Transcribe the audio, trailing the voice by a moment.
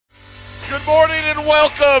Good morning and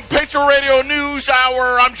welcome. Patriot Radio News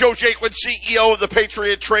Hour. I'm Joe Jaquin, CEO of the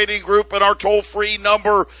Patriot Trading Group, and our toll-free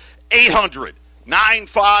number,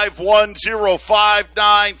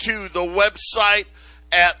 800-951-0592. The website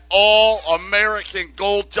at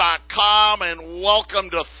allamericangold.com. And welcome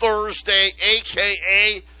to Thursday,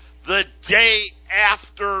 a.k.a. the day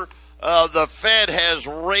after the Fed has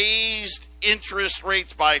raised interest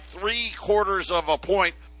rates by 0.75 of a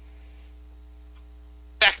point.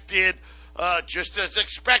 Just as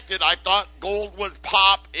expected, I thought gold would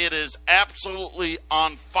pop. It is absolutely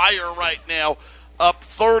on fire right now, up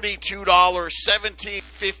 $32,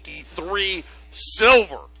 $17.53.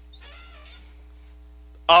 Silver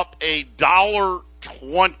up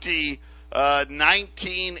 $1.20,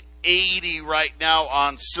 $19.80 right now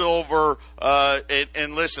on silver.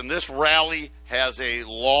 And listen, this rally has a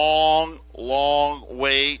long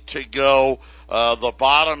way to go. The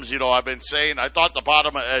bottoms, I've been saying, I thought the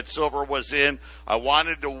bottom at silver was in. I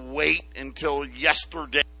wanted to wait until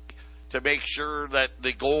yesterday to make sure that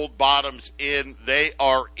the gold bottom's in. They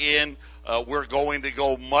are in. We're going to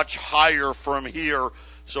go much higher from here.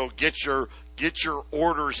 So get your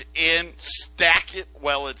orders in. Stack it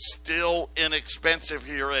while it's still inexpensive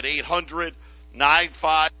here at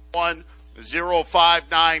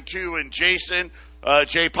 800-951-0592. And Jason,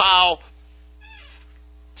 Jay Powell.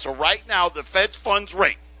 So right now, the Fed's funds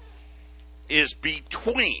rate is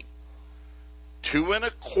between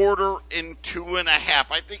 2.25 and 2.5.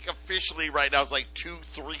 I think officially right now it's like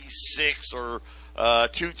 2.36 or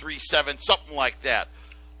 2.37, something like that.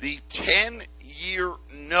 The 10-year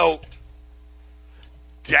note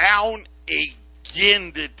down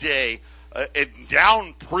again today, and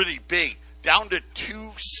down pretty big, down to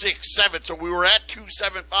 2.67. So we were at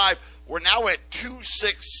 2.75. We're now at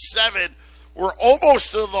 2.67. We're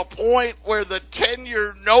almost to the point where the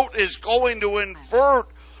 10-year note is going to invert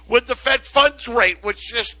with the Fed funds rate,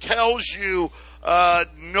 which just tells you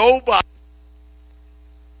nobody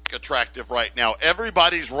attractive right now.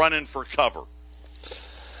 Everybody's running for cover.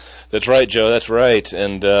 That's right, Joe. That's right.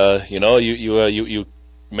 And you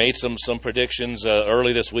made some predictions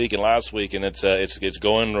early this week and last week, and it's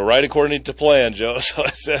going right according to plan, Joe. So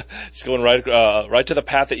it's going right to the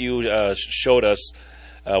path that you showed us.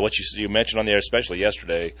 What you mentioned on the air, especially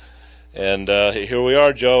yesterday. And here we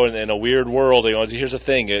are, Joe, in a weird world. Here's the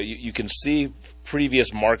thing. You can see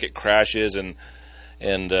previous market crashes and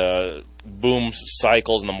boom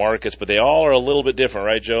cycles in the markets, but they all are a little bit different,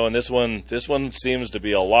 right, Joe? And this one seems to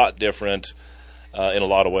be a lot different in a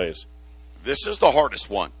lot of ways. This is the hardest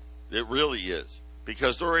one. It really is.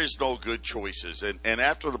 Because there is no good choices. And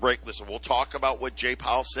after the break, listen, we'll talk about what Jay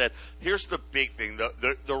Powell said. Here's the big thing,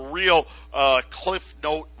 the real Cliff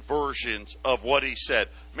Note versions of what he said.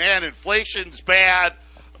 Man, inflation's bad,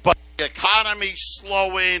 but the economy's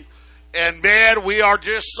slowing, and man, we are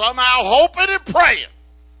just somehow hoping and praying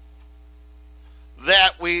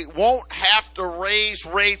that we won't have to raise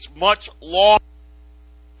rates much longer.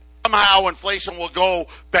 Somehow inflation will go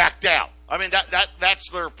back down. I mean,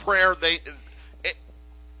 that's their prayer.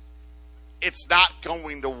 It's not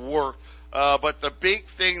going to work. But the big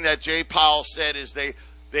thing that Jay Powell said is they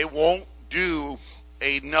won't do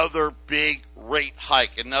another big rate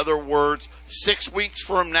hike. In other words, 6 weeks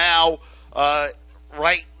from now,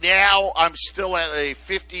 right now, I'm still at a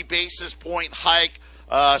 50 basis point hike.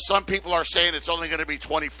 Some people are saying it's only going to be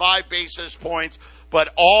 25 basis points,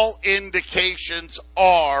 but all indications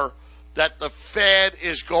are that the Fed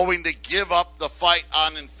is going to give up the fight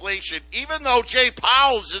on inflation, even though Jay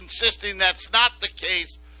Powell's insisting that's not the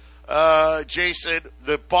case. Jason,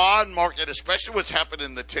 the bond market, especially what's happened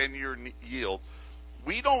in the 10-year yield,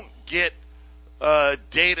 we don't get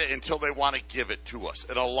data until they want to give it to us.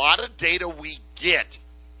 And a lot of data we get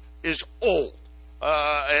is old.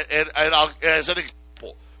 And as an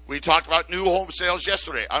example, we talked about new home sales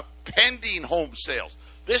yesterday, pending home sales.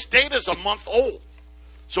 This data is a month old.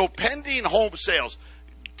 So pending home sales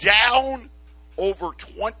down over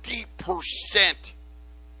 20%.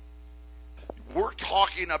 We're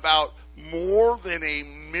talking about more than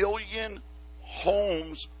 1 million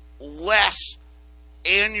homes less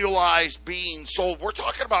annualized being sold. We're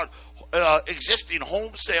talking about existing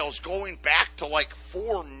home sales going back to like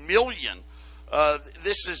 4 million.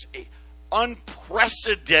 This is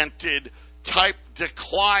unprecedented type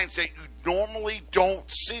declines that you normally don't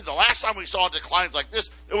see. The last time we saw declines like this,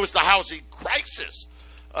 it was the housing crisis.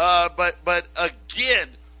 But again,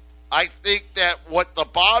 I think that what the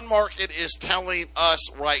bond market is telling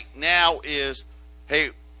us right now is,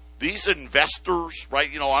 hey, these investors, right,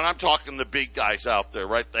 and I'm talking the big guys out there,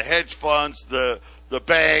 right, the hedge funds, the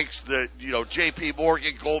banks, the, JP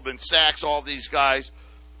Morgan, Goldman Sachs, all these guys,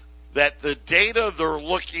 that the data they're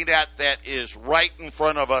looking at that is right in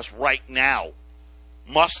front of us right now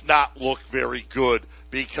must not look very good,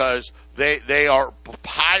 because they are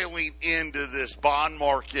piling into this bond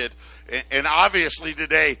market, and obviously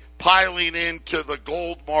today piling into the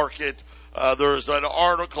gold market. There's an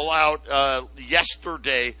article out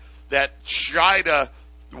yesterday that China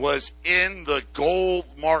was in the gold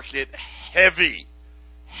market heavy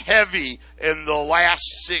in the last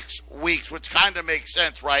 6 weeks, which kind of makes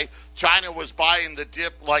sense, right? China was buying the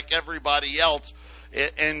dip like everybody else.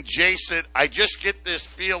 And Jason, I just get this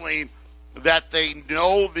feeling that they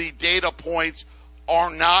know the data points are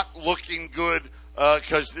not looking good,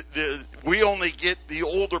 because we only get the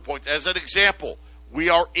older points. As an example, we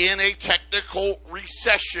are in a technical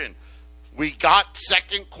recession. We got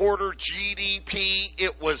second quarter GDP.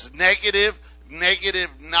 It was negative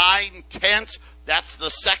 0.9. That's the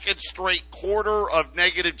second straight quarter of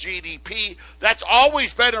negative GDP. That's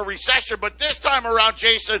always been a recession, but this time around,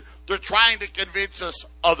 Jason, they're trying to convince us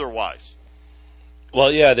otherwise. Well,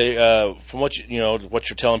 yeah, they from what what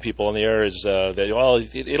you're telling people in the air is that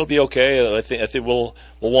it'll be okay. I think we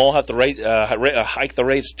won't have to hike the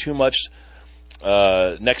rates too much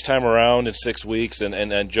next time around in 6 weeks.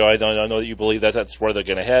 And Joe, I know that you believe that that's where they're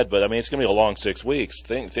going to head, but I mean, it's going to be a long 6 weeks.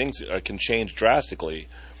 Things can change drastically.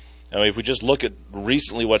 I mean, if we just look at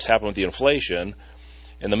recently what's happened with the inflation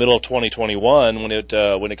in the middle of 2021, when it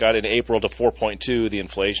got in April to 4.2, the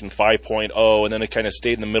inflation 5.0, and then it kind of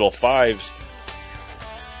stayed in the middle fives.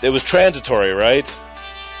 It was transitory, right?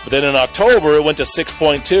 But then in October it went to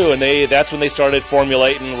 6.2, and that's when they started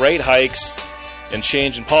formulating rate hikes and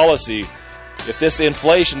changing policy. If this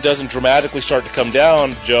inflation doesn't dramatically start to come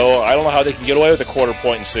down, Joe, I don't know how they can get away with a quarter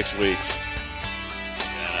point in 6 weeks.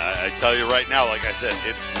 I tell you right now, like I said,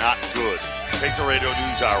 it's not good. Take the Radio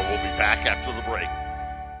News Hour. We'll be back after the break.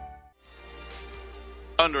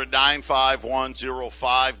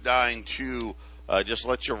 9510592. Just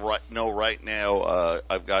let you know right now,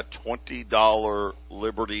 I've got $20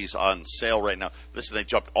 Liberties on sale right now. Listen, they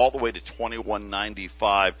jumped all the way to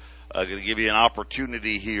 $21.95. I'm going to give you an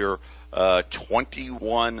opportunity here.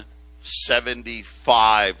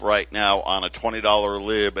 $21.75 right now on a $20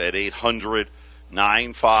 Lib at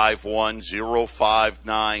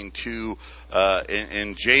 800-951-0592.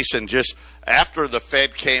 And Jason, just after the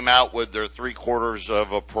Fed came out with their 0.75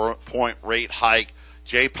 of a point rate hike,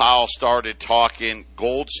 Jay Powell started talking,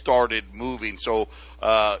 gold started moving. So,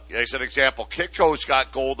 as an example, Kitco's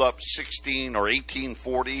got gold up 16 or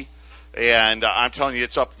 18.40, and I'm telling you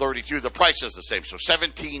it's up 32. The price is the same, so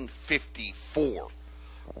 17.54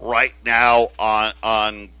 right now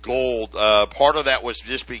on gold. Part of that was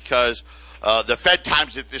just because the Fed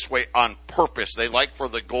times it this way on purpose. They like for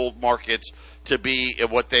the gold markets to be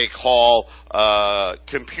what they call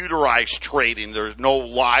computerized trading. There's no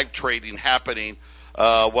live trading happening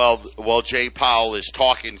while Jay Powell is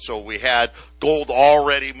talking. So we had gold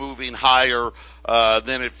already moving higher,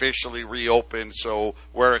 then it officially reopened. So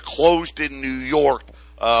where it closed in New York,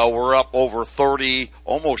 we're up over 30,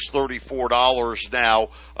 almost $34 now.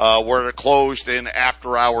 Where it closed in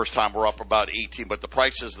after hours time, we're up about 18, but the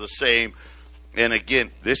price is the same. And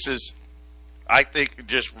again, this is, I think,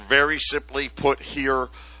 just very simply put here,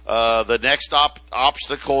 the next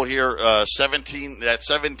obstacle here,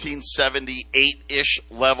 1778-ish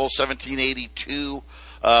level, 1782,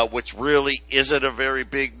 which really isn't a very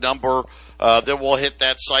big number. Then we'll hit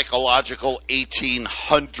that psychological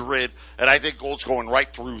 1800, and I think gold's going right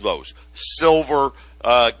through those. Silver,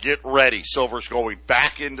 get ready. Silver's going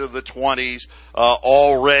back into the 20s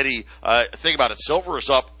already. Think about it. Silver is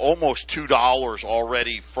up almost $2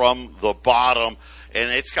 already from the bottom, and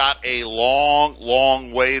it's got a long,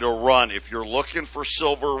 long way to run. If you're looking for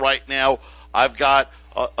silver right now, I've got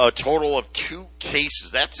a total of 2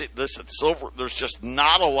 cases. That's it. Listen, silver, there's just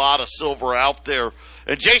not a lot of silver out there.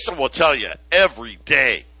 And Jason will tell you every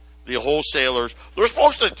day, the wholesalers, they're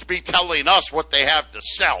supposed to be telling us what they have to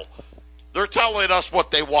sell. They're telling us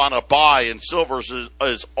what they want to buy, and silver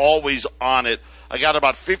is always on it. I got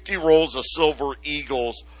about 50 rolls of Silver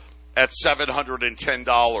Eagles at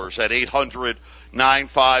 $710 at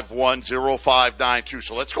 800-951-0592.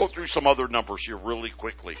 So let's go through some other numbers here really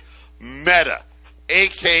quickly. Meta,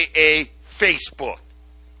 a.k.a. Facebook.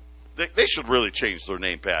 They should really change their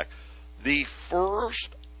name back. The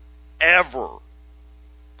first ever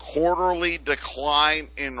quarterly decline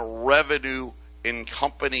in revenue in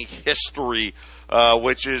company history,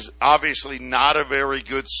 which is obviously not a very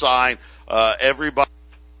good sign. Everybody,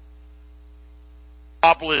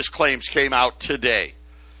 jobless claims came out today,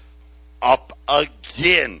 up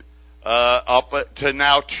again, up to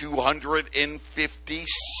now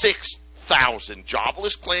 256,000 10,000.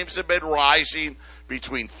 Jobless claims have been rising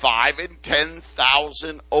between 5 and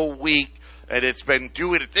 10,000 a week, and it's been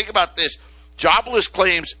doing it. Think about this. Jobless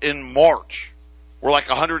claims in March were like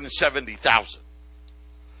 170,000.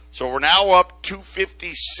 So we're now up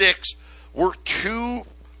 256. We're two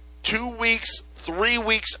weeks, 3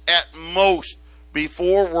 weeks at most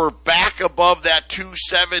before we're back above that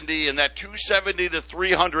 270 and that 270 to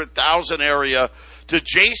 300,000 area. To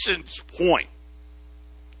Jason's point,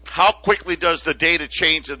 how quickly does the data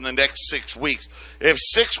change in the next 6 weeks? If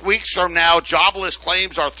 6 weeks from now jobless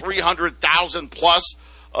claims are 300,000 plus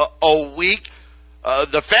a week,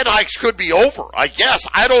 the Fed hikes could be over, I guess.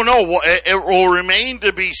 I don't know. It will remain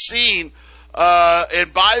to be seen.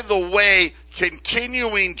 And by the way,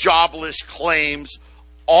 continuing jobless claims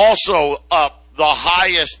also up the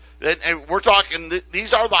highest. And we're talking,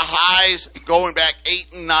 these are the highs going back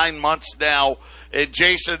 8 and 9 months now. And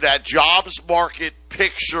Jason, that jobs market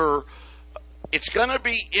picture, it's going to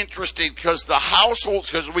be interesting because the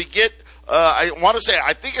households, because we get, I want to say,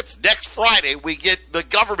 I think it's next Friday, we get the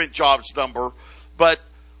government jobs number, but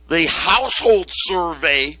the household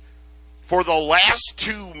survey for the last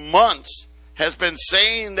 2 months has been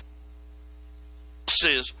saying that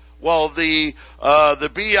the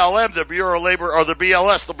BLM, the Bureau of Labor, or the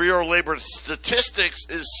BLS, the Bureau of Labor Statistics,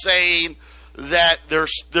 is saying that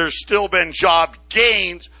there's still been job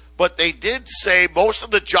gains, but they did say most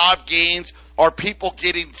of the job gains are people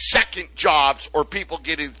getting second jobs or people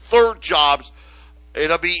getting third jobs.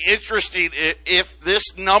 It'll be interesting if this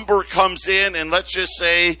number comes in and let's just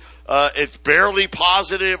say it's barely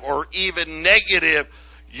positive or even negative,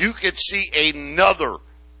 you could see another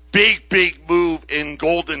big move in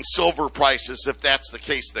gold and silver prices if that's the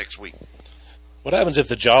case next week. What happens if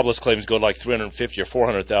the jobless claims go like 350 or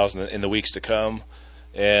 400,000 in the weeks to come,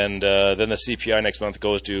 and then the CPI next month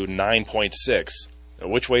goes to 9.6?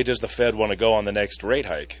 Which way does the Fed want to go on the next rate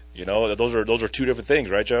hike? You know, those are two different things,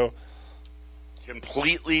 right, Joe?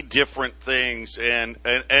 Completely different things. And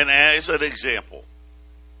as an example,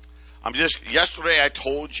 yesterday I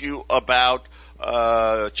told you about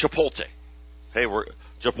Chipotle. Hey,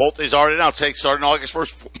 Chipotle's already now starting August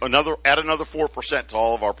 1st, add another 4% to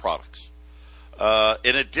all of our products.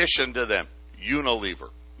 In addition to them, Unilever,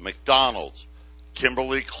 McDonald's,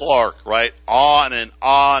 Kimberly-Clark, right? On and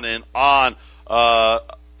on and on,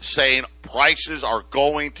 saying prices are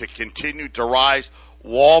going to continue to rise.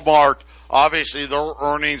 Walmart, obviously their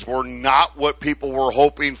earnings were not what people were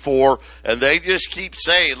hoping for, and they just keep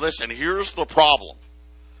saying, listen, here's the problem.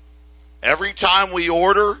 Every time we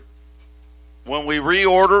order, when we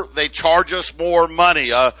reorder, they charge us more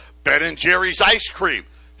money. Ben & Jerry's ice cream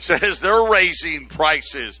says they're raising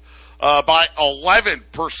prices by 11%.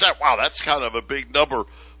 Wow, that's kind of a big number.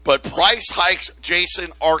 But price hikes,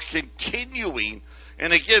 Jason, are continuing.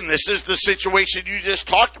 And again, this is the situation you just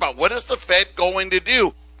talked about. What is the Fed going to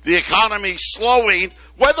do? The economy's slowing.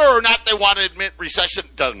 Whether or not they want to admit recession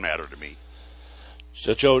doesn't matter to me.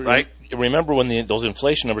 So, Joe, right? Remember when those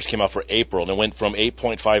inflation numbers came out for April, and it went from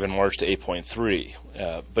 8.5 in March to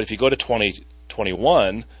 8.3. But if you go to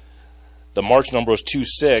 2021, the March number was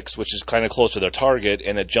 2.6, which is kind of close to their target,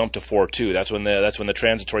 and it jumped to 4.2. That's when the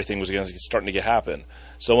transitory thing was starting to happen.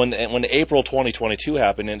 So when April 2022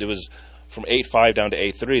 happened, and it was from 8.5 down to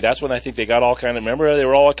 8.3, that's when I think they got all kind of, remember, they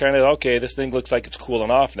were all kind of, okay, this thing looks like it's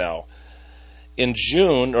cooling off now. In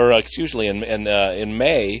June, or in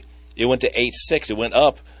May, it went to 8.6. It went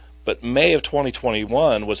up, but May of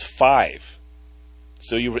 2021 was 5.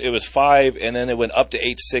 So it was 5, and then it went up to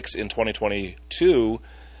 8.6 in 2022.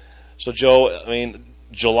 So, Joe, I mean,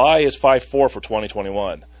 July is 5.4 for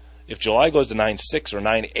 2021. If July goes to 9.6 or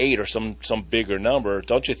 9.8 or some bigger number,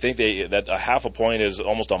 don't you think that a half a point is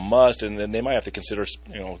almost a must, and then they might have to consider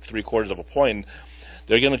 3/4 of a point?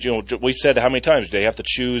 They're going to, we've said how many times they have to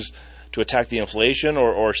choose to attack the inflation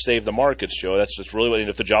or save the markets, Joe. That's just really what.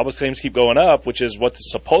 If the jobless claims keep going up, which is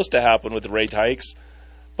what's supposed to happen with the rate hikes,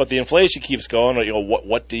 but the inflation keeps going,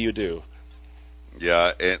 what do you do?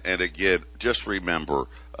 Yeah, and again, just remember,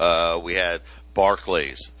 we had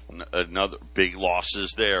Barclays, another big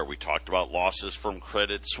losses there. We talked about losses from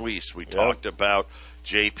Credit Suisse. We talked about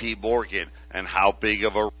J.P. Morgan and how big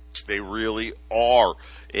of a risk they really are.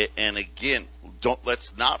 And again,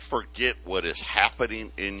 let's not forget what is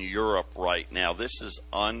happening in Europe right now. This is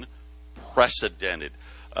unprecedented.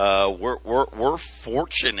 We're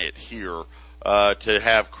fortunate here to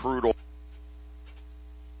have crude oil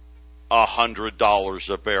 $100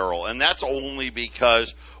 a barrel, and that's only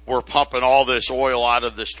because we're pumping all this oil out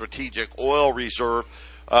of the strategic oil reserve.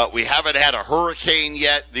 We haven't had a hurricane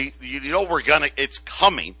yet. It's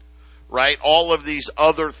coming, right? All of these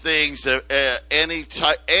other things,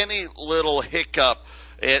 any little hiccup,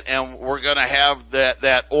 and we're going to have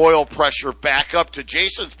that oil pressure back up. To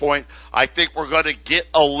Jason's point, I think we're going to get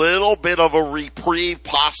a little bit of a reprieve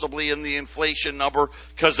possibly in the inflation number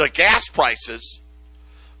because of gas prices.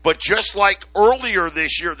 But just like earlier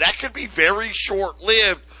this year, that could be very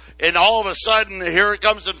short-lived, and all of a sudden, here it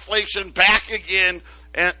comes inflation back again,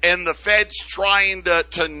 and the Fed's trying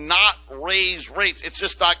to not raise rates. It's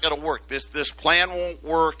just not going to work. This plan won't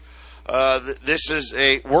work.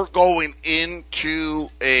 We're going into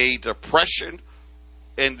a depression,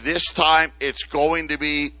 and this time it's going to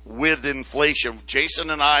be with inflation. Jason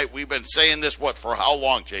and I, we've been saying this, for how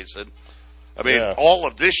long, Jason? I mean, all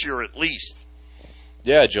of this year at least.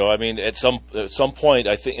 Yeah, Joe. I mean, at some point,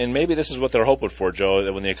 I think, and maybe this is what they're hoping for, Joe,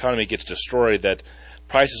 that when the economy gets destroyed, that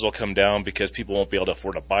prices will come down because people won't be able to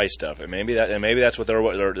afford to buy stuff, and maybe that's what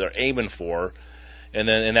they're aiming for. And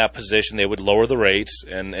then in that position, they would lower the rates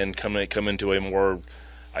and come into a more,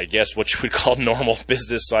 I guess, what you would call normal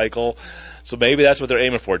business cycle. So maybe that's what they're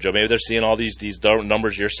aiming for, Joe. Maybe they're seeing all these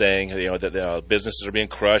numbers you're saying, that businesses are being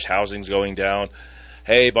crushed, housing's going down.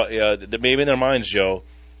 Hey, but maybe in their minds, Joe,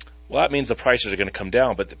 well, that means the prices are going to come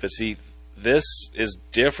down. But see, this is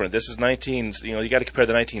different. This is you got to compare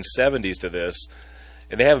the 1970s to this,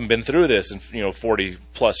 and they haven't been through this in 40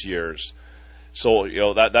 plus years. So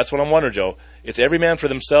that's what I'm wondering, Joe. It's every man for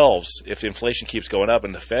themselves if inflation keeps going up,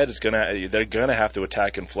 and the Fed they're gonna have to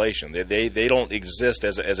attack inflation. They don't exist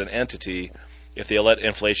as an entity if they let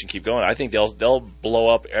inflation keep going. I think they'll blow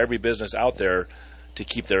up every business out there to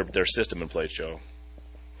keep their system in place, Joe.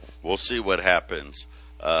 We'll see what happens.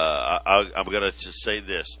 I'm gonna just say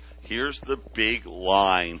this. Here's the big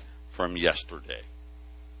line from yesterday: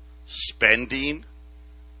 spending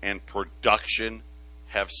and production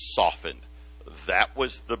have softened. That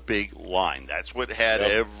was the big line. That's what had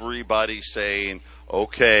everybody saying,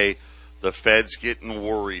 okay, the Fed's getting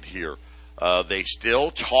worried here. They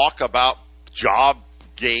still talk about job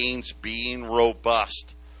gains being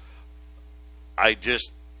robust.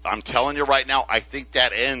 I'm telling you right now, I think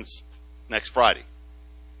that ends next Friday.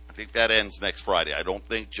 I don't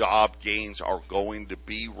think job gains are going to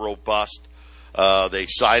be robust. They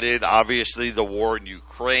cited, obviously, the war in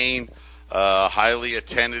Ukraine. Highly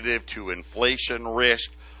attentive to inflation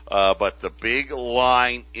risk, but the big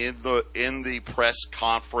line in the press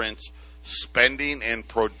conference, spending and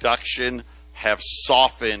production have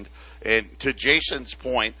softened. And to Jason's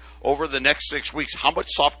point, over the next 6 weeks, how much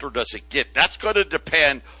softer does it get? That's going to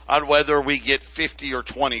depend on whether we get 50 or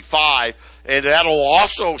 25, and that'll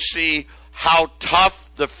also see how tough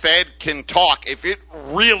the Fed can talk if it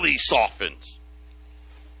really softens.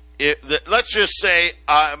 Let's just say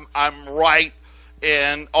I'm right,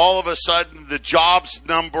 and all of a sudden the jobs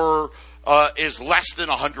number is less than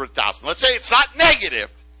 100,000. Let's say it's not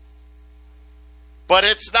negative, but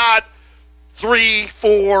it's not 3,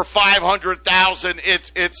 4, 500,000.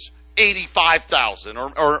 It's 85,000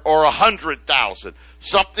 or 100,000,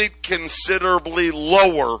 something considerably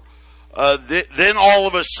lower. Then all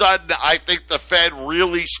of a sudden, I think the Fed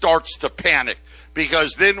really starts to panic,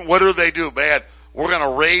 because then what do, man? We're going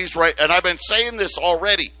to raise rate. And I've been saying this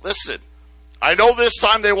already. Listen, I know this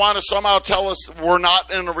time they want to somehow tell us we're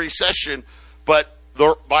not in a recession, but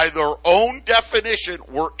by their own definition,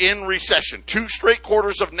 we're in recession. 2 straight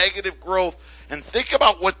quarters of negative growth. And think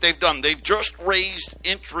about what they've done. They've just raised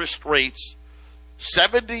interest rates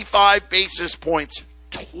 75 basis points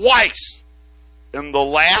twice in the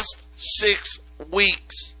last 6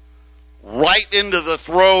 weeks, right into the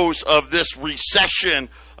throes of this recession,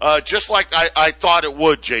 just like I thought it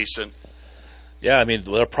would, Jason. Yeah, I mean,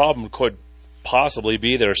 the problem could possibly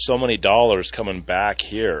be there's so many dollars coming back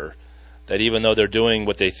here that even though they're doing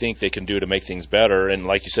what they think they can do to make things better, and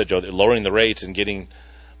like you said, Joe, they're lowering the rates and getting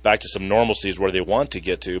back to some normalcy is where they want to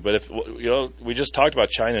get to. But if we just talked about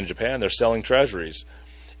China and Japan, they're selling treasuries.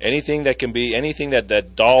 Anything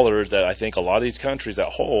that dollars that I think a lot of these countries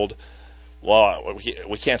that hold, well,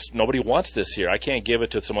 we can't. Nobody wants this here. I can't give it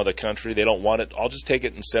to some other country. They don't want it. I'll just take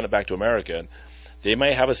it and send it back to America. And they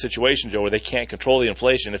may have a situation, Joe, where they can't control the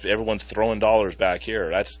inflation if everyone's throwing dollars back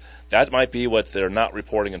here. That might be what they're not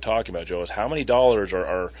reporting and talking about, Joe, is how many dollars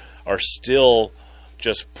are still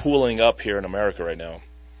just pooling up here in America right now.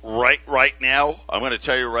 Right now, I'm going to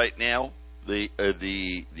tell you right now, the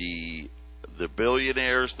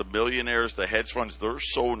billionaires, the millionaires, the hedge funds, they're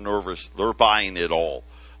so nervous. They're buying it all.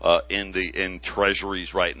 In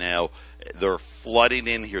treasuries right now. They're flooding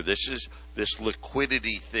in here. This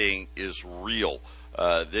liquidity thing is real.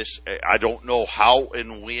 I don't know how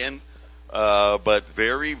and when But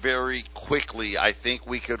very, very quickly, I think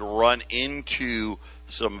we could run into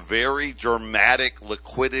some very dramatic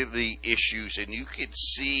liquidity issues, and you could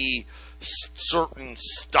see certain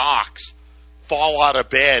stocks fall out of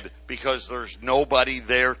bed because there's nobody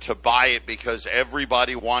there to buy it because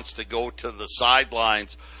everybody wants to go to the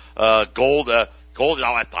sidelines. Gold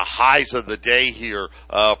now at the highs of the day here,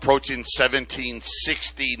 approaching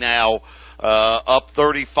 1760 now, up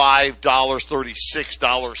 $35,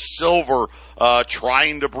 $36. Silver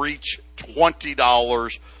trying to breach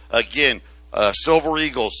 $20 again. Silver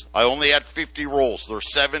Eagles, I only had 50 rolls. They're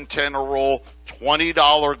 $7.10 a roll,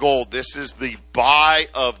 $20 gold. This is the buy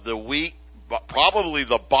of the week, probably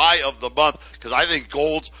the buy of the month, because I think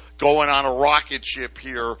gold's going on a rocket ship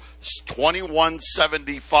here.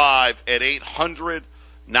 2175 at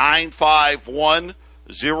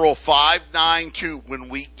 800-951-0592. When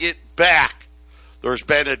we get back, there's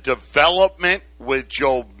been a development with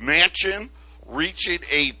Joe Manchin reaching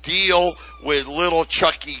a deal with little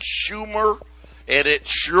Chucky Schumer, and it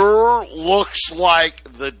sure looks like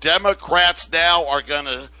the Democrats now are going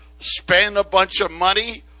to spend a bunch of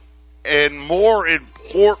money, and more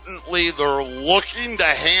importantly, they're looking to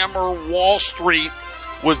hammer Wall Street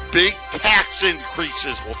with big tax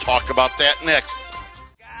increases. We'll talk about that next.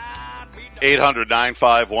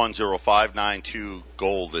 800-951-0592.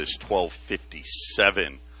 Gold is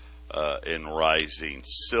 $12.57 in rising.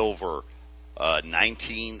 Silver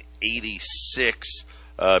 1986.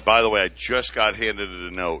 By the way, I just got handed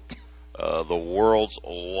a note. The world's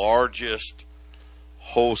largest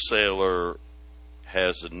wholesaler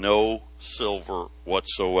has no silver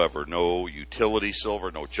whatsoever. No utility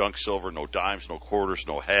silver, no junk silver, no dimes, no quarters,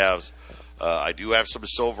 no halves. I do have some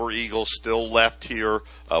Silver Eagles still left here.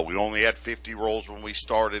 We only had 50 rolls when we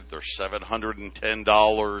started. They're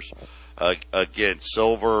 $710. Again,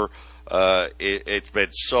 silver, it's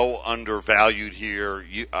been so undervalued here.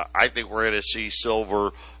 I think we're going to see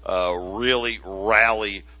silver really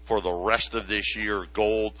rally for the rest of this year.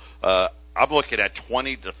 Gold, I'm looking at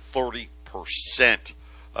 20 to 30%.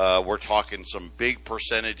 We're talking some big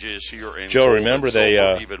percentages here. In Joe, remember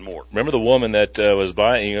even more. Remember the woman that was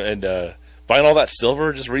buying all that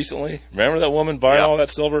silver just recently? Remember that woman buying all that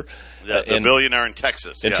silver? The billionaire in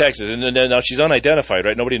Texas. In Texas. And now she's unidentified,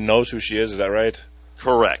 right? Nobody knows who she is. Is that right?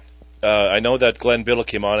 Correct. I know that Glenn Biddle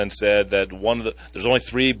came on and said that there's only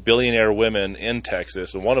 3 billionaire women in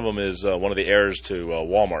Texas, and one of them is one of the heirs to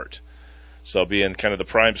Walmart. So being kind of the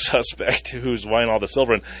prime suspect who's buying all the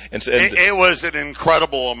silver. And it was an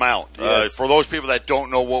incredible amount. Yes. For those people that don't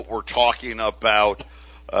know what we're talking about,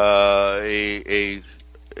 a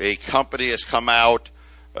company has come out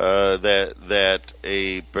that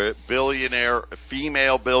a billionaire, a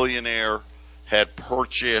female billionaire, had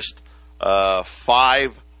purchased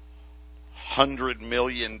 $500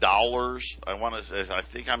 million. I want to say, I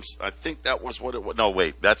think that was what it was. No,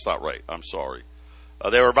 wait, that's not right. I'm sorry.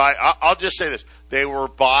 They were buying. I'll just say this: they were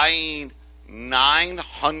buying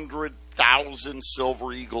 900,000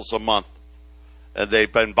 Silver Eagles a month, and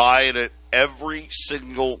they've been buying it every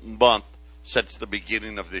single month since the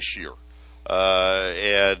beginning of this year.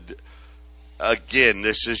 And again,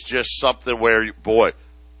 this is just something where, you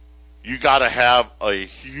got to have a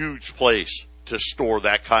huge place to store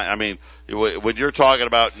that kind. I mean, when you're talking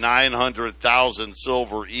about 900,000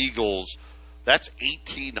 Silver Eagles, that's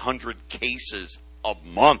 1,800 cases a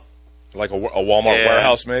month. Like a Walmart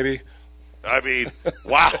warehouse, maybe? I mean,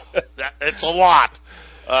 wow, it's a lot.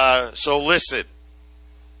 So listen,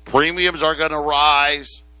 premiums are going to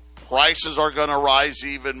rise. Prices are going to rise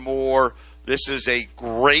even more. This is a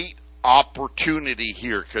great opportunity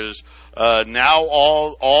here because now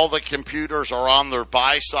all the computers are on their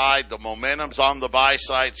buy side. The momentum's on the buy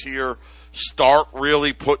sides here. Start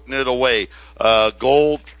really putting it away.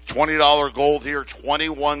 Gold, $20 gold here,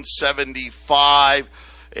 $21.75,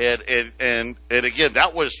 and again,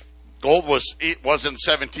 it wasn't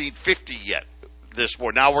 1750 yet. This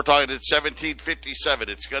morning, now we're talking at 1757.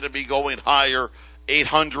 It's going to be going higher.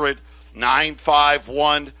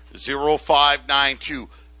 800-951-0592.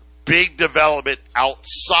 Big development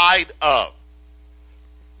outside of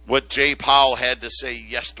what Jay Powell had to say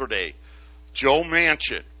yesterday. Joe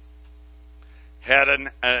Manchin had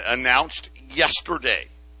announced yesterday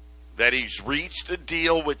that he's reached a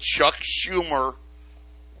deal with Chuck Schumer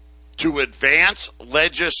to advance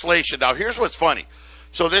legislation. Now, here's what's funny.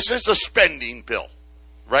 So this is a spending bill,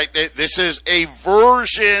 right? This is a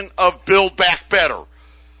version of Build Back Better.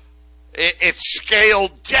 It's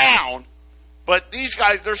scaled down, but these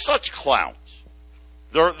guys, they're such clowns.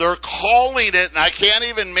 They're calling it, and I can't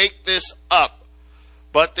even make this up,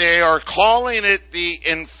 but they are calling it the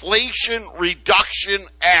Inflation Reduction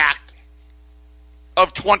Act,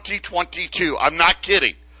 of 2022. I'm not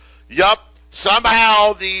kidding. Yup,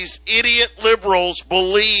 somehow these idiot liberals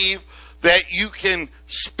believe that you can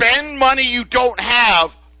spend money you don't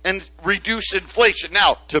have and reduce inflation.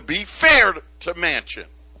 Now, to be fair to Manchin,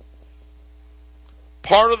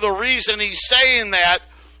 part of the reason he's saying that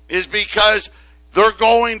is because they're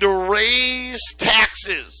going to raise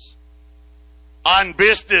taxes on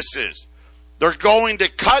businesses. They're going to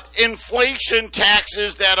cut inflation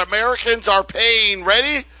taxes that Americans are paying,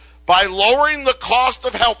 ready, by lowering the cost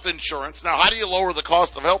of health insurance. Now, how do you lower the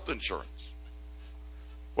cost of health insurance?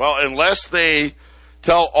 Well, unless they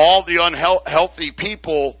tell all the unhealthy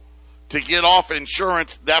people to get off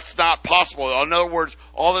insurance, that's not possible. In other words,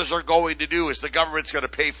 all this are going to do is the government's going to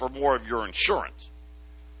pay for more of your insurance.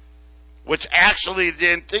 Which actually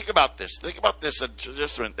then, think about this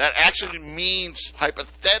adjustment. That actually means,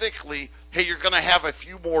 hypothetically, hey, you're going to have a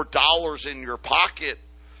few more dollars in your pocket,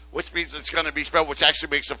 which means it's going to be spent, which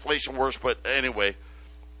actually makes inflation worse. But anyway,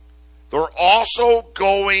 they're also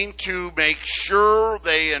going to make sure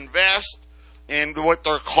they invest in what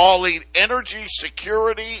they're calling energy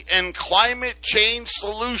security and climate change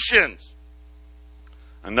solutions.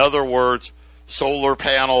 In other words, solar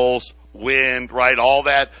panels, wind, right, all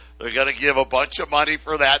that. They're going to give a bunch of money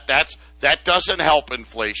for that. That doesn't help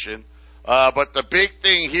inflation. But the big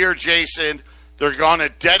thing here, Jason, they're going to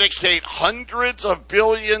dedicate hundreds of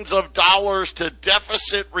billions of dollars to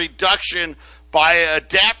deficit reduction by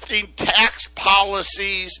adapting tax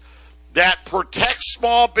policies that protect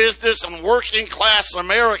small business and working class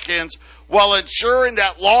Americans while ensuring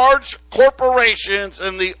that large corporations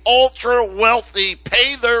and the ultra wealthy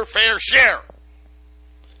pay their fair share.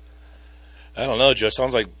 I don't know, Joe.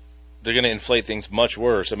 Sounds like they're going to inflate things much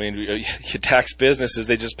worse. I mean, you tax businesses,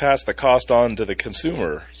 they just pass the cost on to the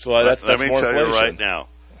consumer. So that's more inflation. Let me tell you right now,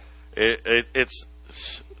 it's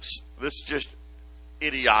this just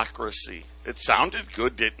idiocracy. It sounded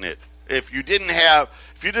good, didn't it? If you didn't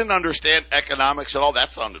understand economics at all,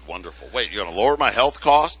 that sounded wonderful. Wait, you're going to lower my health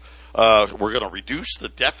cost? We're going to reduce the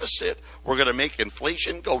deficit. We're going to make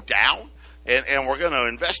inflation go down, and we're going to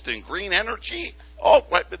invest in green energy. Oh,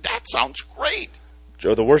 that sounds great.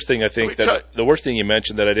 Joe, the worst thing the worst thing you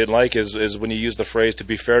mentioned that I didn't like is when you use the phrase "to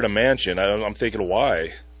be fair to Manchin." I'm thinking,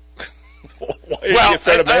 why? Why are you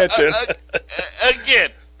fair to Manchin? Again,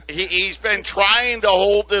 he's been trying to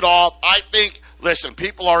hold it off. I think. Listen,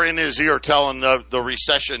 people are in his ear telling the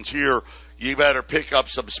recession's here. You better pick up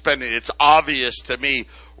some spending. It's obvious to me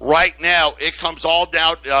right now. It comes all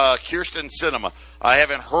down Kyrsten Sinema. I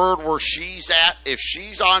haven't heard where she's at. If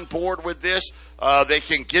she's on board with this, they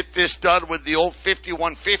can get this done with the old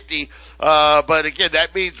 5150. But again,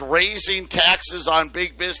 that means raising taxes on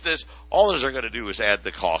big business. All they're going to do is add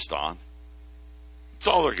the cost on. That's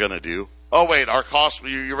all they're going to do. Oh wait, our costs.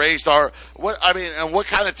 You raised our what? I mean, and what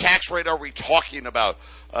kind of tax rate are we talking about?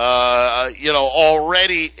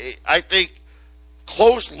 Already, I think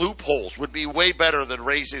closed loopholes would be way better than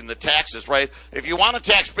raising the taxes, right? If you want to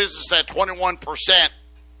tax business at 21%,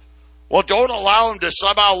 well, don't allow them to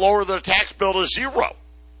somehow lower their tax bill to zero.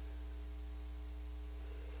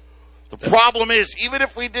 The problem is, even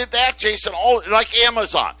if we did that, Jason, like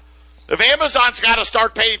Amazon. If Amazon's got to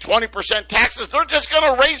start paying 20% taxes, they're just going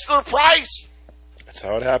to raise their price. That's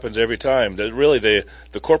how it happens every time. Really, the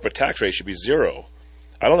corporate tax rate should be zero.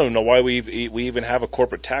 I don't even know why we even have a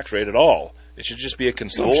corporate tax rate at all. It should just be a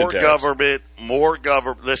consumption tax. More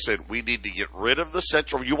government. Listen, we need to get rid of the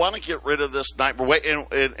central. You want to get rid of this nightmare. Wait, and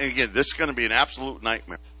again, this is going to be an absolute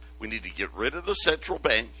nightmare. We need to get rid of the central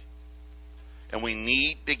bank, and we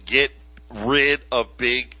need to get rid of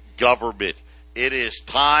big government. It is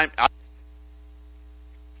time.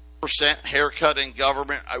 % haircut in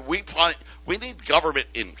government. We need government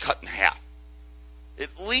cut in half.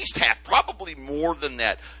 At least half, probably more than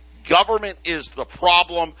that. Government is the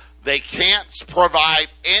problem. They can't provide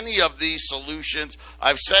any of these solutions.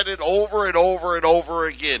 I've said it over and over and over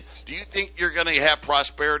again. Do you think you're going to have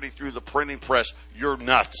prosperity through the printing press? You're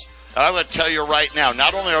nuts. And I'm going to tell you right now,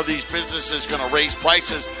 not only are these businesses going to raise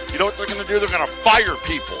prices, you know what they're going to do? They're going to fire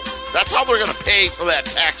people. That's how they're going to pay for that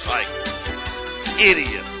tax hike.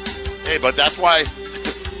 Idiots. Hey, but that's why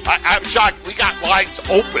I'm shocked. We got lines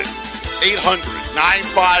open.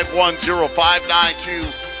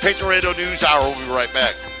 800-951-0592. Patriot Radio News Hour. We'll be right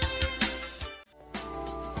back.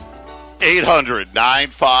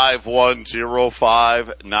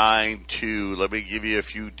 800-951-0592. Let me give you a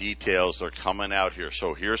few details. They're coming out here.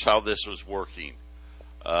 So here's how this was working.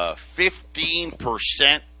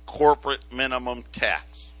 15% corporate minimum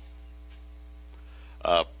tax.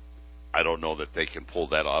 I don't know that they can pull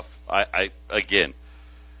that off. Again,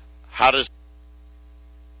 how does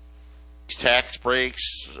tax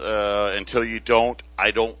breaks until you don't.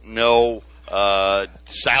 I don't know.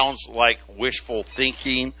 Sounds like wishful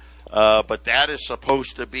thinking, but that is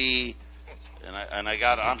supposed to be. And I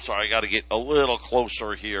got. I'm sorry. I got to get a little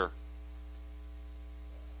closer here.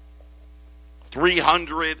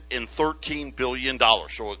 $313 billion.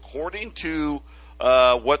 So according to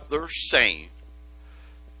what they're saying,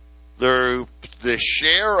 the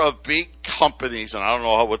share of big companies, and I don't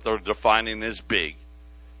know what they're defining as big,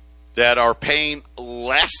 that are paying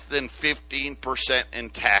less than 15% in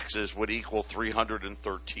taxes would equal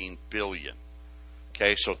 $313 billion.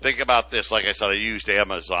 Okay, so think about this. Like I said, I used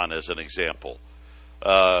Amazon as an example.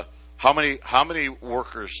 How many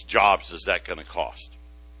workers' jobs is that going to cost?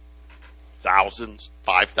 Thousands,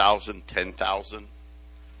 5,000, 10,000,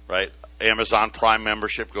 right? Amazon Prime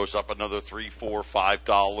membership goes up another $3, $4,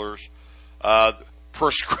 $5.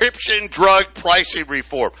 Prescription drug pricing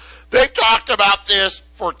reform. They've talked about this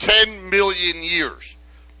for 10 million years.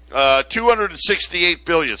 $268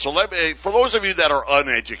 billion. So for those of you that are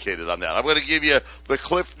uneducated on that, I'm going to give you the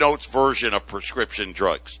Cliff Notes version of prescription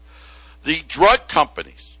drugs. The drug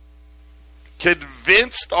companies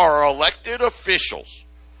convinced our elected officials,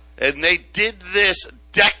 and they did this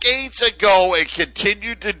decades ago and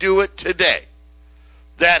continue to do it today,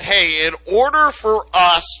 that, hey, in order for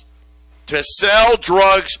us to sell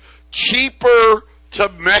drugs cheaper to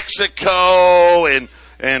Mexico and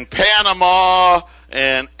Panama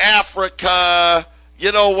and Africa,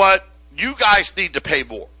 you know what? You guys need to pay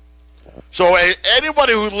more. So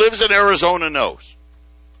anybody who lives in Arizona knows.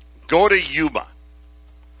 Go to Yuma.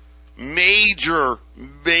 Major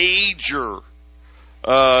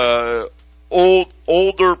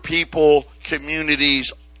older people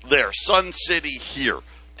communities there. Sun City here.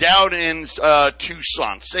 Down in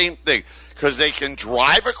Tucson, same thing. Because they can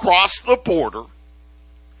drive across the border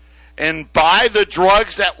and buy the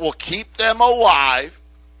drugs that will keep them alive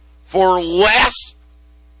for less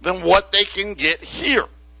than what they can get here.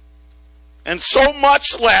 And so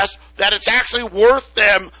much less that it's actually worth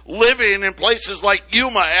them living in places like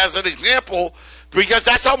Yuma, as an example, because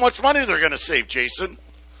that's how much money they're going to save, Jason.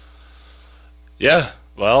 Yeah,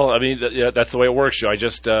 well, I mean, that's the way it works, Joe. I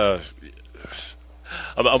just, I'm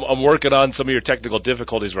working on some of your technical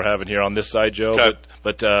difficulties we're having here on this side, Joe. Okay.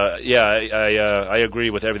 But yeah, I agree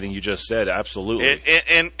with everything you just said. Absolutely.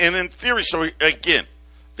 And in theory, so again,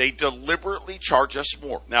 they deliberately charge us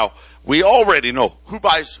more. Now, we already know who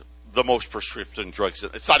buys the most prescription drugs.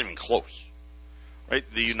 It's not even close. Right?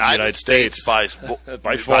 The United States buys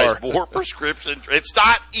by far more prescription. It's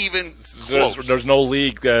not even close. There's no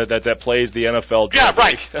league that plays the NFL. Yeah,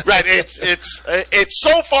 right. Right. It's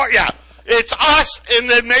so far. Yeah, it's us, and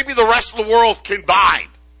then maybe the rest of the world combined.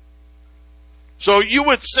 So you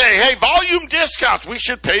would say, hey, volume discounts. We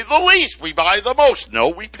should pay the least. We buy the most. No,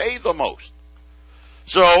 we pay the most.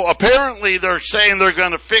 So apparently they're saying they're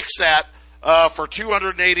going to fix that for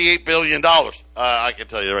 $288 billion. I can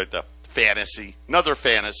tell you right there. Fantasy. Another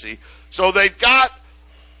fantasy. So they've got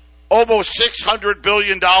almost $600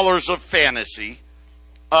 billion of fantasy.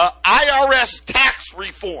 IRS tax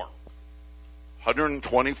reform.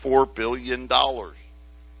 $124 billion.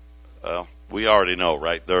 We already know,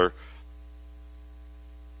 right? They're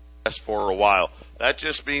for a while. That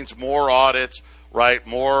just means more audits, right?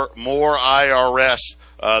 More IRS.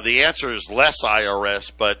 The answer is less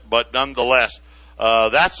IRS, but nonetheless,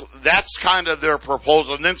 that's kind of their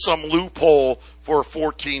proposal. And then some loophole for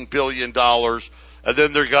 $14 billion. And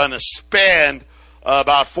then they're going to spend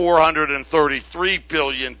about $433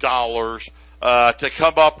 billion to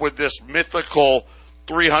come up with this mythical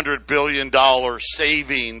 $300 billion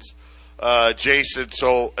savings, Jason.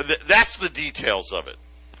 So that's the details of it.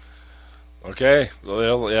 Okay.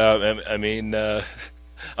 Well, yeah, I mean, I'm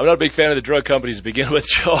not a big fan of the drug companies to begin with,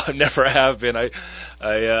 Joe. I never have been.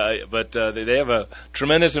 But they have a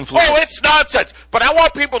tremendous influence. Oh, it's nonsense. But I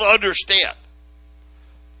want people to understand.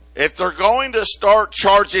 If they're going to start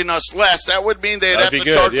charging us less, that would mean they'd have to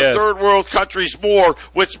charge the third world countries more,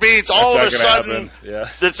 which means all of a sudden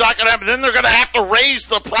it's not going to happen. Then they're going to have to raise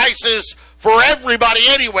the prices for everybody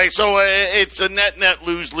anyway. So it's a net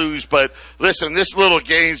lose-lose. But listen, this little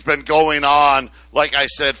game's been going on, like I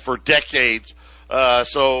said, for decades.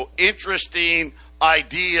 So interesting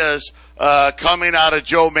ideas coming out of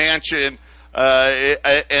Joe Manchin.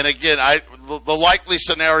 And again, the likely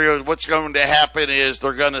scenario, what's going to happen is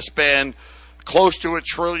they're going to spend close to $1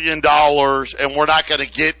 trillion, and we're not going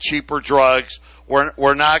to get cheaper drugs.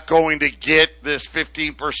 We're not going to get this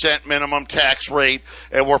 15% minimum tax rate,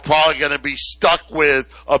 and we're probably going to be stuck with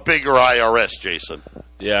a bigger IRS, Jason.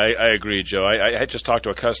 Yeah, I agree, Joe. I had just talked to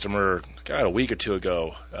a customer, a week or two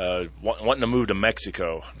ago, wanting to move to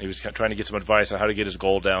Mexico. He was trying to get some advice on how to get his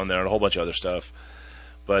gold down there and a whole bunch of other stuff.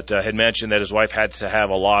 But had mentioned that his wife had to have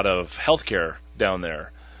a lot of health care down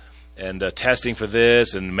there. And testing for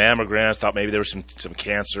this and mammograms, thought maybe there was some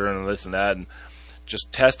cancer and this and that. And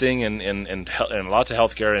just testing and lots of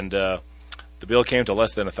health care. And the bill came to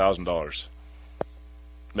less than $1,000.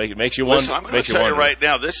 Makes you wonder. Listen, I'm going to tell you right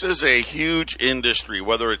now, this is a huge industry,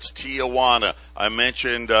 whether it's Tijuana. I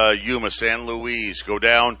mentioned Yuma, San Luis. Go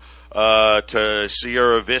down to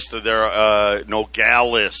Sierra Vista there,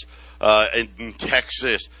 Nogales, in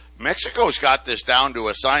Texas. Mexico's got this down to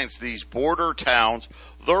a science. These border towns,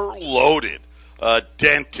 they're loaded.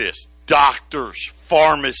 Dentists, doctors,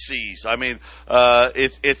 pharmacies. I mean,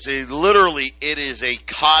 it is a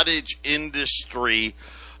cottage industry.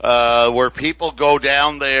 Where people go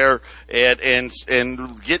down there and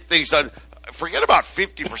get things done. Forget about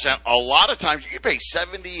 50%. A lot of times you can pay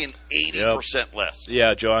 70 and 80% less.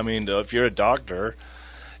 Yeah, Joe. I mean, if you're a doctor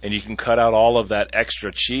and you can cut out all of that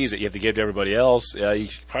extra cheese that you have to give to everybody else, you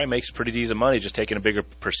probably make some pretty decent money just taking a bigger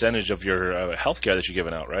percentage of your health care that you're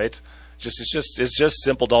giving out, right? It's just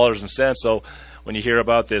simple dollars and cents. So when you hear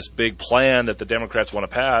about this big plan that the Democrats want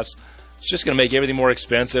to pass, it's just going to make everything more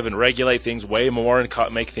expensive and regulate things way more and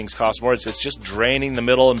make things cost more. It's just draining the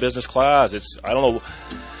middle and business class. I don't know.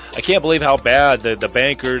 I can't believe how bad the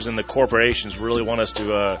bankers and the corporations really want us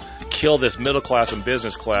to kill this middle class and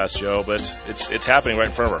business class, Joe. But it's happening right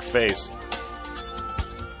in front of our face.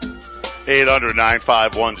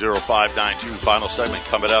 800-951-0592. Final segment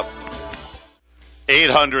coming up.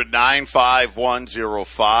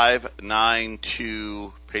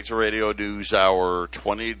 800-951-0592. Patriot Radio News Hour,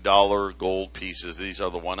 $20 gold pieces. These are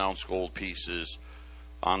the 1 ounce gold pieces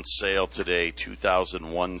on sale today,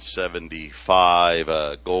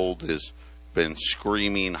 $2,175. Gold has been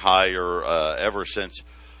screaming higher ever since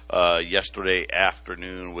yesterday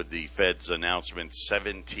afternoon with the Fed's announcement,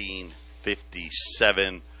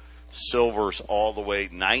 $17.57. Silver's all the way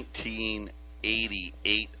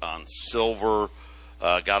 $19.88 on silver.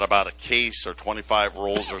 Got about a case or 25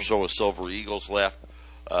 rolls or so of Silver Eagles left.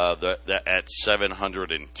 At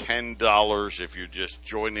 $710. If you're just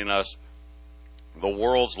joining us, the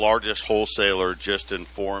world's largest wholesaler just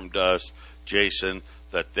informed us, Jason,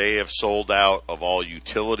 that they have sold out of all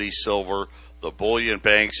utility silver. The bullion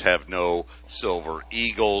banks have no Silver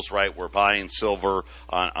Eagles, right? We're buying silver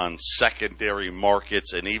on secondary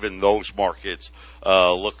markets, and even those markets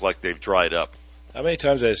look like they've dried up. How many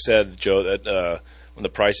times have I said, Joe, that when the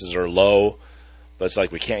prices are low, but it's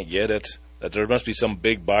like we can't get it? That there must be some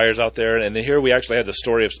big buyers out there. And then here we actually had the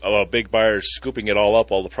story of a big buyer scooping it all up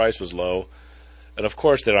while the price was low. And, of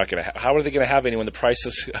course, they're not going to how are they going to have any when the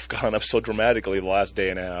prices have gone up so dramatically the last day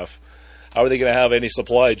and a half? How are they going to have any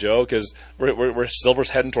supply, Joe? Because we're silver's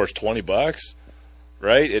heading towards $20,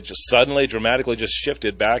 right? It just suddenly, dramatically just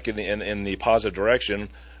shifted back in the positive direction.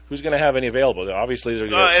 Who's going to have any available? Obviously, they're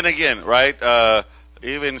going to... And again, right,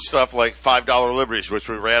 even stuff like $5 Liberties, which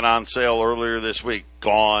we ran on sale earlier this week,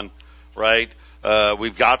 gone. Right?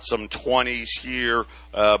 We've got some 20s here,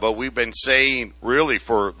 but we've been saying really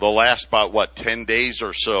for the last about, 10 days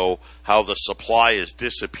or so, how the supply has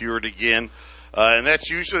disappeared again. And that's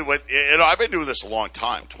usually what, I've been doing this a long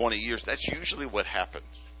time, 20 years. That's usually what happens.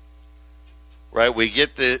 Right? We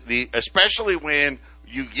get especially when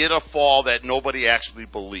you get a fall that nobody actually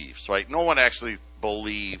believes, right? No one actually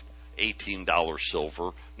believed $18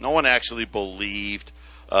 silver. No one actually believed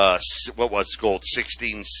what was gold,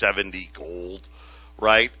 1670 gold,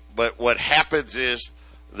 right? But what happens is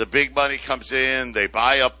the big money comes in, they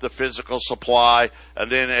buy up the physical supply, and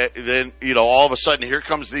then all of a sudden here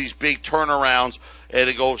comes these big turnarounds, and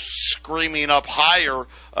it goes screaming up higher.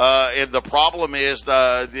 And the problem is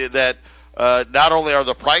that not only are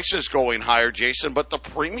the prices going higher, Jason, but the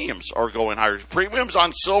premiums are going higher. Premiums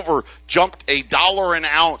on silver jumped $1 an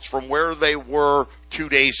ounce from where they were 2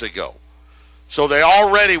 days ago. So we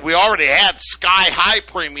already had sky-high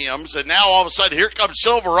premiums, and now all of a sudden here comes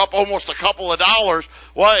silver up almost a couple of dollars.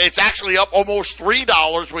 Well, it's actually up almost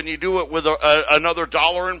 $3 when you do it with another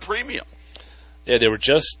 $1 in premium. Yeah, they were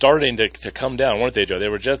just starting to come down, weren't they, Joe?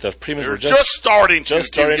 The premiums were just starting to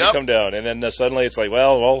come down, and then suddenly it's like,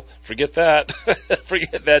 well, forget that,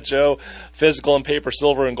 forget that, Joe. Physical and paper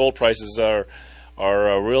silver and gold prices are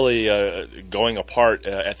are really going apart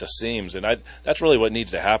at the seams, and that's really what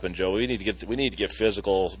needs to happen, Joe. We need to get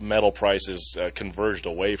physical metal prices converged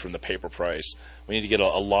away from the paper price. We need to get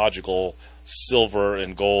a logical silver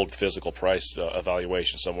and gold physical price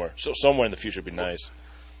evaluation somewhere. So somewhere in the future would be nice.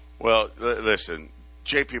 Well, listen,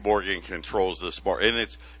 J.P. Morgan controls this market, and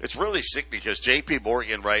it's really sick because J.P.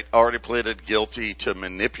 Morgan, right, already pleaded guilty to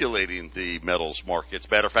manipulating the metals markets.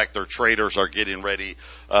 Matter of fact, their traders are getting ready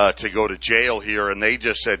to go to jail here, and they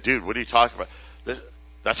just said, "Dude, what are you talking about?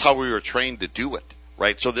 That's how we were trained to do it."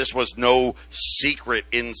 Right, so this was no secret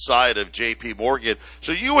inside of J.P. Morgan.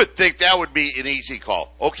 So you would think that would be an easy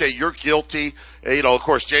call. Okay, you're guilty. Of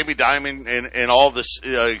course, Jamie Dimon and all the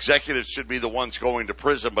executives should be the ones going to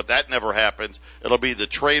prison, but that never happens. It'll be the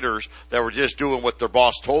traders that were just doing what their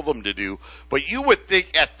boss told them to do. But you would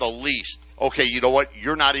think at the least, okay, you know what?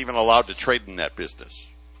 You're not even allowed to trade in that business.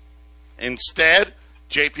 Instead,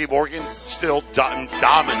 J.P. Morgan still dominates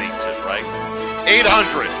it, right?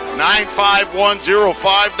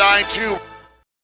 800-951-0592.